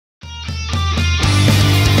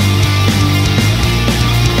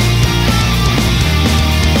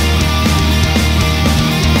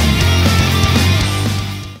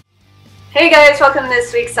Hey guys, welcome to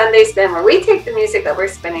this week's Sunday Spin, where we take the music that we're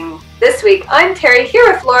spinning this week. I'm Terry,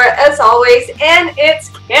 here with Laura as always, and it's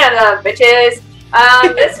Canada, bitches.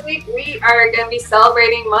 This week we are going to be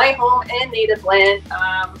celebrating my home and native land.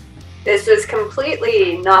 This was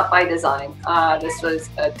completely not by design. This was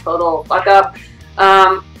a total fuck up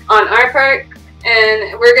on our part,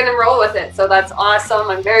 and we're going to roll with it. So that's awesome.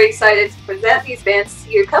 I'm very excited to present these bands to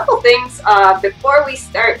you. A couple things before we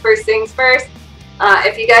start. First things first.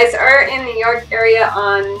 If you guys are in the York area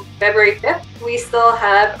on February 5th, we still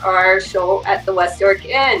have our show at the West York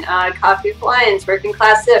Inn. Coffee with Lions, Working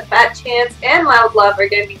Class Sip, Fat Chance, and Loud Love are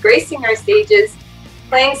going to be gracing our stages,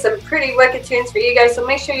 playing some pretty wicked tunes for you guys. So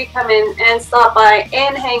make sure you come in and stop by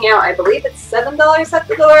and hang out. I believe it's $7 at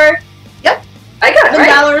the door. Yep. I got it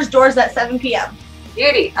right. $7, doors at 7 p.m.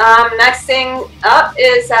 Beauty. Next thing up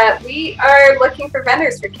is that we are looking for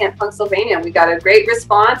vendors for Camp Pennsylvania. We got a great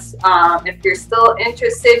response. If you're still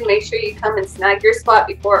interested, make sure you come and snag your spot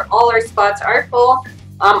before all our spots are full.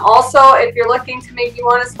 Also, if you're looking to maybe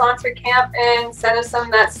want to sponsor camp and send us some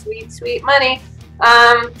of that sweet, sweet money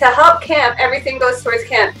to help camp, everything goes towards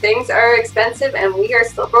camp. Things are expensive and we are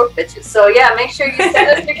still broke bitches. So yeah, make sure you send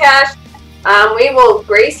us your cash. We will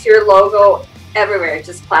grace your logo everywhere.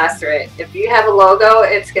 Just plaster it. If you have a logo,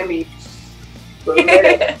 it's gonna be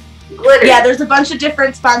glitter. Yeah, there's a bunch of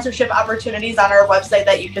different sponsorship opportunities on our website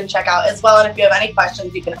that you can check out as well, and if you have any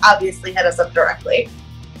questions, you can obviously hit us up directly.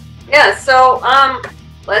 Yeah, so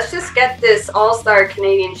let's just get this all-star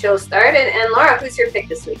Canadian show started. And Laura, who's your pick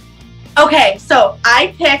this week? Okay, so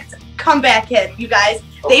I picked Comeback Kid, you guys.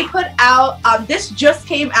 They put out, this just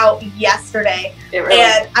came out yesterday,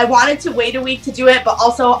 and I wanted to wait a week to do it, but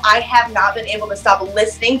also I have not been able to stop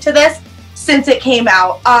listening to this since it came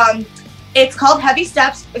out. It's called Heavy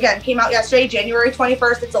Steps. Again, came out yesterday, January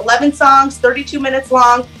 21st. It's 11 songs, 32 minutes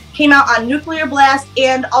long. Came out on Nuclear Blast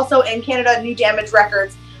and also in Canada, New Damage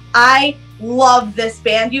Records. I love this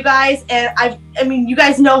band, you guys, and I mean, you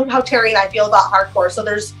guys know how Terry and I feel about hardcore, so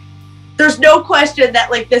there's no question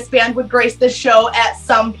that like this band would grace this show at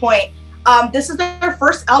some point. This is their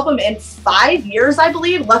first album in 5 years, I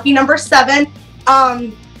believe. Lucky number 7.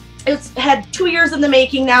 It's had 2 years in the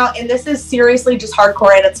making now, and this is seriously just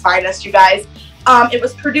hardcore at its finest, you guys. It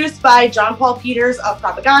was produced by John Paul Peters of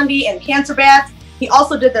Propaganda and Cancer Bats. He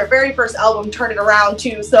also did their very first album, Turn It Around,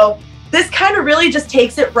 too. So this kind of really just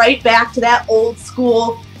takes it right back to that old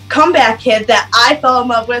school Comeback Kid that I fell in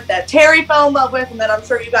love with, that Terry fell in love with, and that I'm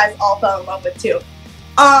sure you guys all fell in love with too.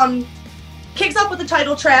 Kicks up with the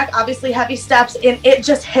title track, obviously Heavy Steps, and it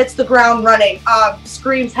just hits the ground running.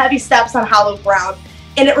 Screams Heavy Steps on hollow ground,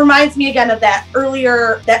 and it reminds me again of that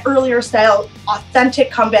earlier style,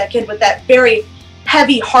 authentic Comeback Kid with that very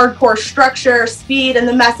heavy hardcore structure, speed, and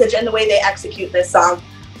the message and the way they execute this song.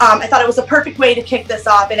 I thought it was a perfect way to kick this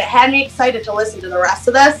off, and it had me excited to listen to the rest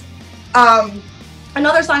of this.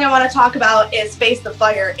 Another song I want to talk about is Face the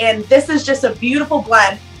Fire, and this is just a beautiful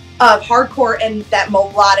blend of hardcore and that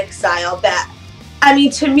melodic style that, I mean,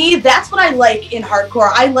 to me, that's what I like in hardcore.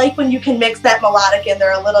 I like when you can mix that melodic in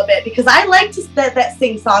there a little bit, because I like to that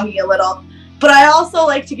sing-songy a little, but I also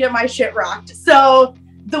like to get my shit rocked. So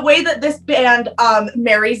the way that this band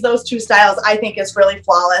marries those two styles, I think is really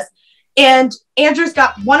flawless. And Andrew's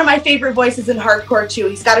got one of my favorite voices in hardcore too.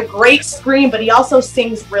 He's got a great scream, but he also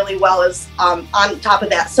sings really well as on top of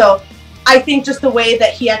that. So I think just the way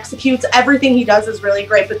that he executes everything he does is really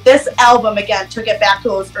great. But this album, again, took it back to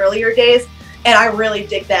those earlier days, and I really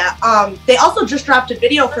dig that. They also just dropped a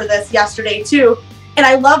video for this yesterday too, and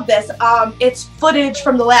I love this. It's footage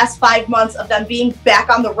from the last 5 months of them being back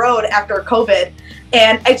on the road after COVID,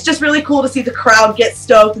 and it's just really cool to see the crowd get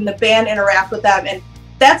stoked and the band interact with them. And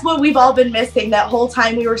that's what we've all been missing that whole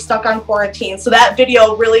time we were stuck on quarantine. So that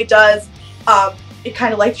video really does, it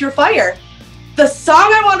kind of lights your fire. The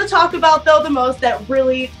song I want to talk about though the most that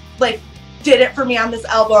really like did it for me on this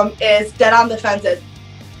album is Dead on the Fences.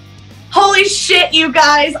 Holy shit, you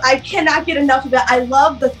guys, I cannot get enough of it. I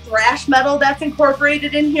love the thrash metal that's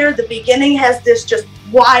incorporated in here. The beginning has this just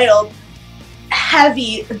wild,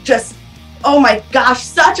 heavy, just, oh my gosh,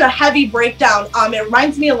 such a heavy breakdown. It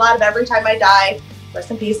reminds me a lot of Every Time I Die. Rest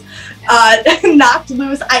in peace. Knocked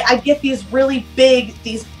Loose. I get these really big,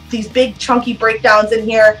 these big chunky breakdowns in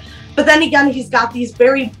here. But then again, he's got these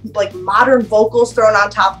very like modern vocals thrown on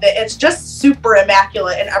top of it. It's just super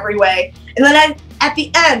immaculate in every way. And then at the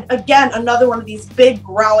end, again, another one of these big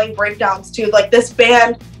growling breakdowns too. Like this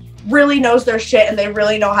band really knows their shit and they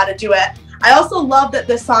really know how to do it. I also love that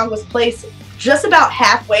this song was placed just about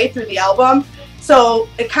halfway through the album. So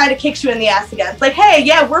it kind of kicks you in the ass again. It's like, hey,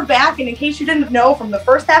 yeah, we're back. And in case you didn't know from the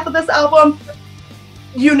first half of this album,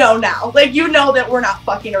 you know now. Like, you know that we're not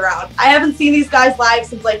fucking around. I haven't seen these guys live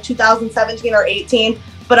since like 2017 or 18,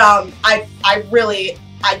 but I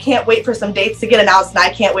can't wait for some dates to get announced, and I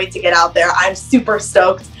can't wait to get out there. I'm super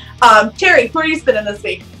stoked. Terry, who are you spinning this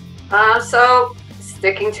week? So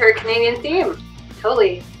sticking to our Canadian theme,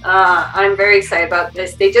 totally. I'm very excited about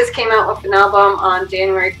this. They just came out with an album on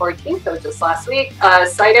January 14th, so just last week.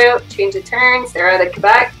 Side Out, Change of Turns. They're out of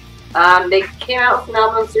Quebec. They came out with an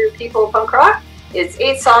album through People Punk Rock. It's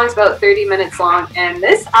 8 songs, about 30 minutes long, and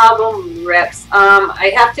this album rips.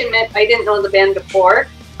 I have to admit, I didn't know the band before,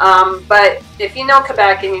 but if you know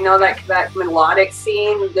Quebec and you know that Quebec melodic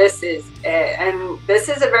scene, this is it. And this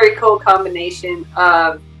is a very cool combination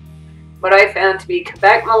of what I found to be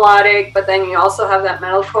Quebec melodic, but then you also have that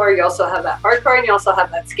metalcore, you also have that hardcore, and you also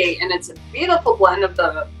have that skate, and it's a beautiful blend of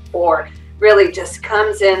the four. Really just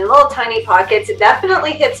comes in little tiny pockets. It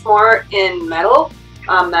definitely hits more in metal,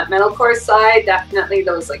 that metalcore side. Definitely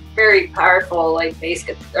those like very powerful like bass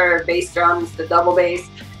drums, the double bass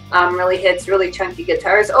really hits, really chunky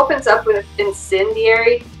guitars. Opens up with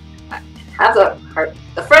Incendiary. Has a hard,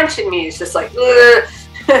 the French in me is just like such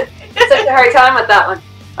a hard time with that one.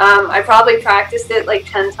 I probably practiced it like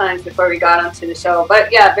 10 times before we got onto the show.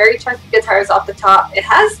 But yeah, very chunky guitars off the top. It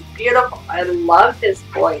has beautiful, I love his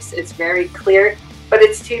voice. It's very clear, but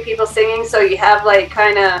it's 2 people singing. So you have like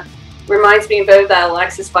kind of, reminds me about that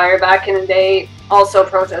Alexis Fire back in the day. Also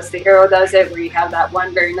Protest the Hero does it, where you have that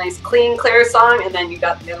one very nice, clean, clear song, and then you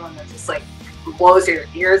got the other one that just like blows your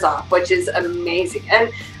ears off, which is amazing.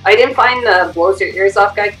 And I didn't find the blows your ears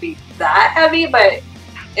off guy to be that heavy, but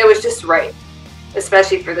it was just right.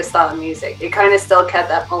 Especially for the style of music. It kind of still kept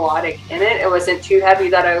that melodic in it. It wasn't too heavy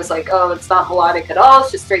that I was like, oh, it's not melodic at all,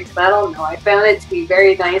 it's just straight to metal. No, I found it to be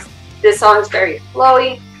very nice. This song's very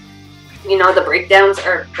flowy. You know, the breakdowns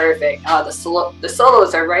are perfect. The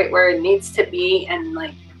solos are right where it needs to be, and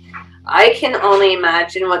like, I can only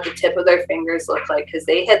imagine what the tip of their fingers look like, because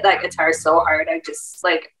they hit that guitar so hard. I just,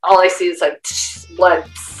 like, all I see is like blood.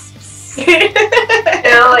 You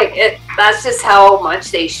know, like that's just how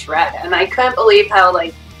much they shred, and I couldn't believe how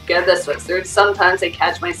like good this was. There's sometimes I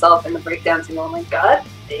catch myself in the breakdowns and going like, god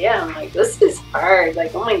damn, like this is hard,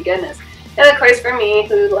 like oh my goodness. And of course for me,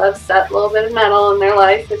 who loves that little bit of metal in their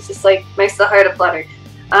life, it's just like makes the heart a flutter.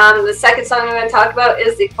 The second song I'm going to talk about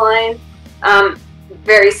is Decline.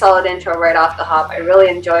 Very solid intro right off the hop. I really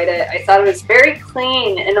enjoyed it. I thought it was very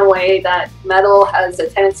clean in a way that metal has a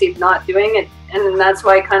tendency of not doing it, and that's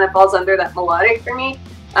why it kind of falls under that melodic for me.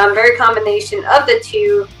 Very combination of the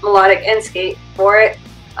 2, melodic and skate for it.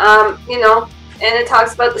 You know, and it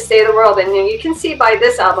talks about the state of the world, and you can see by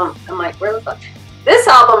this album, I'm like, where the fuck? This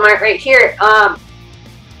album right here, I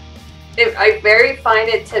very find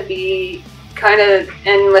it to be kind of,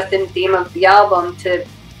 and within theme of the album, to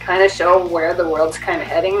kind of show where the world's kind of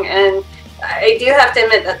heading. And I do have to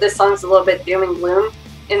admit that this song's a little bit doom and gloom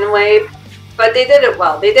in a way, but they did it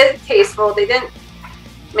well. They did it tasteful. They didn't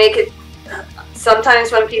make it,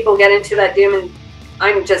 sometimes when people get into that doom, and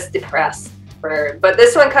I'm just depressed. But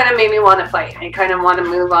this one kind of made me want to fight. I kind of want to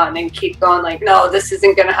move on and keep going like, no, this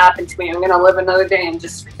isn't going to happen to me. I'm going to live another day and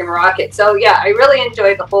just freaking rock it. So yeah, I really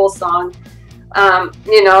enjoyed the whole song.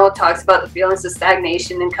 You know, it talks about the feelings of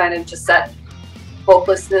stagnation and kind of just that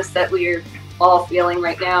hopelessness that we're all feeling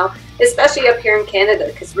right now, especially up here in Canada,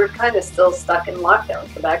 because we're kind of still stuck in lockdown.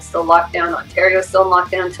 Quebec's still locked down. Ontario's still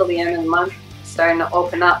locked down until the end of the month, starting to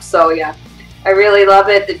open up. So yeah, I really love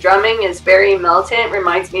it. The drumming is very militant.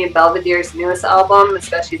 Reminds me of Belvedere's newest album,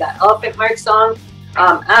 especially that Elephant Mark song.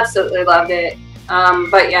 Absolutely loved it.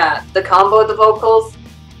 But yeah, the combo of the vocals,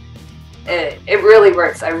 it really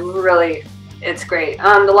works. It's great.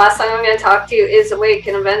 The last song I'm going to talk to you is Awake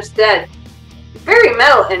and Avenge the Dead. Very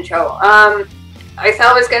metal intro. I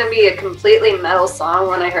thought it was going to be a completely metal song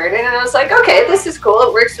when I heard it, and I was like, okay, this is cool.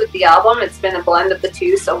 It works with the album. It's been a blend of the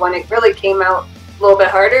 2, so when it really came out, a little bit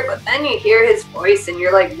harder, but then you hear his voice and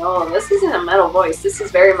you're like, no, this isn't a metal voice. This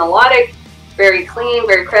is very melodic, very clean,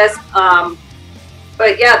 very crisp.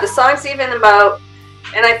 But yeah, the song's even about,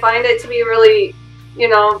 and I find it to be really, you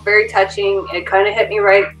know, very touching. It kind of hit me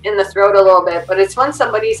right in the throat a little bit, but it's when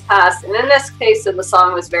somebody's passed, and in this case of the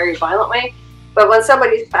song was very violent way, but when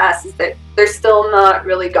somebody's passed, is that they're still not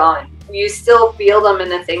really gone. You still feel them in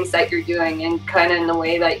the things that you're doing and kind of in the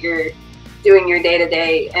way that you're doing your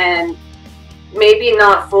day-to-day, and maybe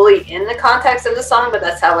not fully in the context of the song, but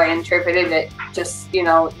that's how I interpreted it. Just, you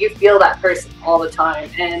know, you feel that person all the time,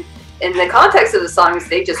 and in the context of the songs,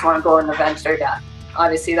 they just want to go and avenge their death.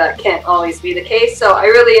 Obviously that can't always be the case, so I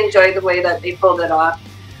really enjoyed the way that they pulled it off.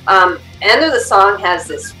 End of the song has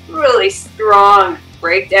this really strong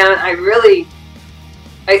breakdown.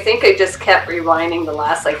 I think I just kept rewinding the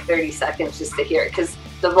last like 30 seconds just to hear it, because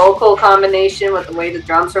the vocal combination with the way the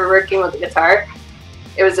drums were working with the guitar,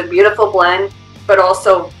 it was a beautiful blend, but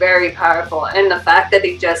also very powerful. And the fact that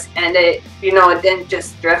it just ended, you know, it didn't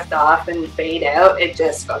just drift off and fade out, it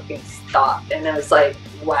just fucking stopped. And it was like,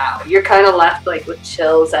 wow, you're kind of left like with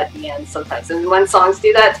chills at the end sometimes. And when songs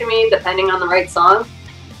do that to me, depending on the right song,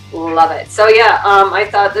 love it. So yeah, I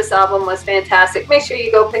thought this album was fantastic. Make sure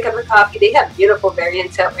you go pick up a copy. They have beautiful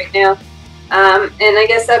variants out right now. And I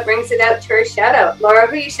guess that brings it out to our shout out. Laura,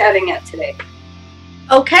 who are you shouting at today?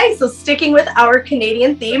 Okay, so sticking with our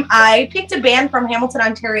Canadian theme, I picked a band from Hamilton,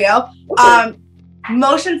 Ontario.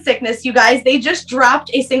 Motion Sickness, you guys. They just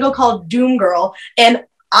dropped a single called Doom Girl, and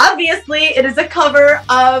obviously it is a cover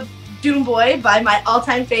of Doom Boy by my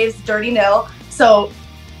all-time faves, Dirty Nil. So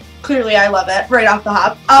clearly I love it right off the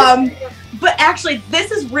hop. But actually,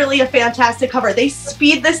 this is really a fantastic cover. They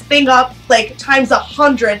speed this thing up like times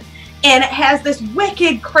 100, and it has this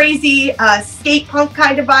wicked, crazy skate punk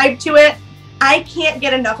kind of vibe to it. I can't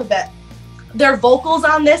get enough of it. Their vocals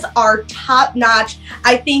on this are top notch.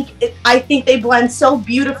 I think they blend so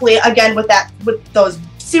beautifully again with those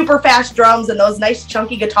super fast drums and those nice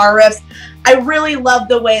chunky guitar riffs. I really love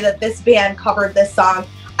the way that this band covered this song.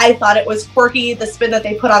 I thought it was quirky, the spin that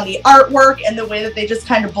they put on the artwork and the way that they just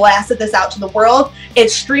kind of blasted this out to the world.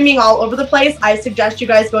 It's streaming all over the place. I suggest you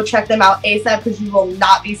guys go check them out ASAP because you will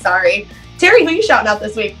not be sorry. Terry, who are you shouting out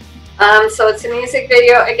this week? So it's a music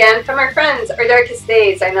video, again, from our friends, Our Darkest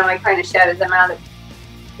Days. I know I kind of shouted them out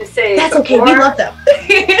to say that's before. Okay, we love them.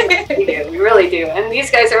 We do, we really do. And these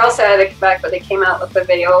guys are also out of Quebec, but they came out with a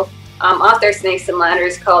video off their Snakes and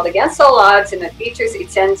Ladders called Against All Odds, and it features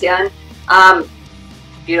Etienne Dion.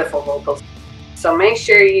 Beautiful vocals. So make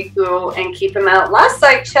sure you go and keep them out. Last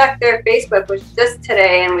I checked their Facebook, which is just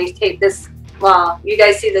today, and we taped this. Well, you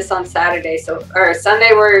guys see this on Saturday, or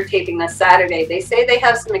Sunday. We're taping this Saturday. They say they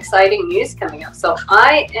have some exciting news coming up, so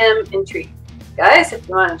I am intrigued. Guys, if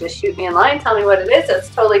you want to just shoot me in line, tell me what it is.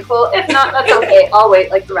 That's totally cool. If not, that's okay. I'll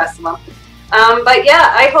wait like the rest of them. But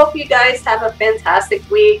yeah, I hope you guys have a fantastic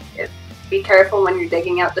week. Be careful when you're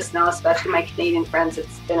digging out the snow, especially my Canadian friends.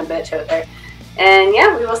 It's been a bitch out there. And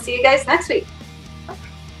yeah, we will see you guys next week.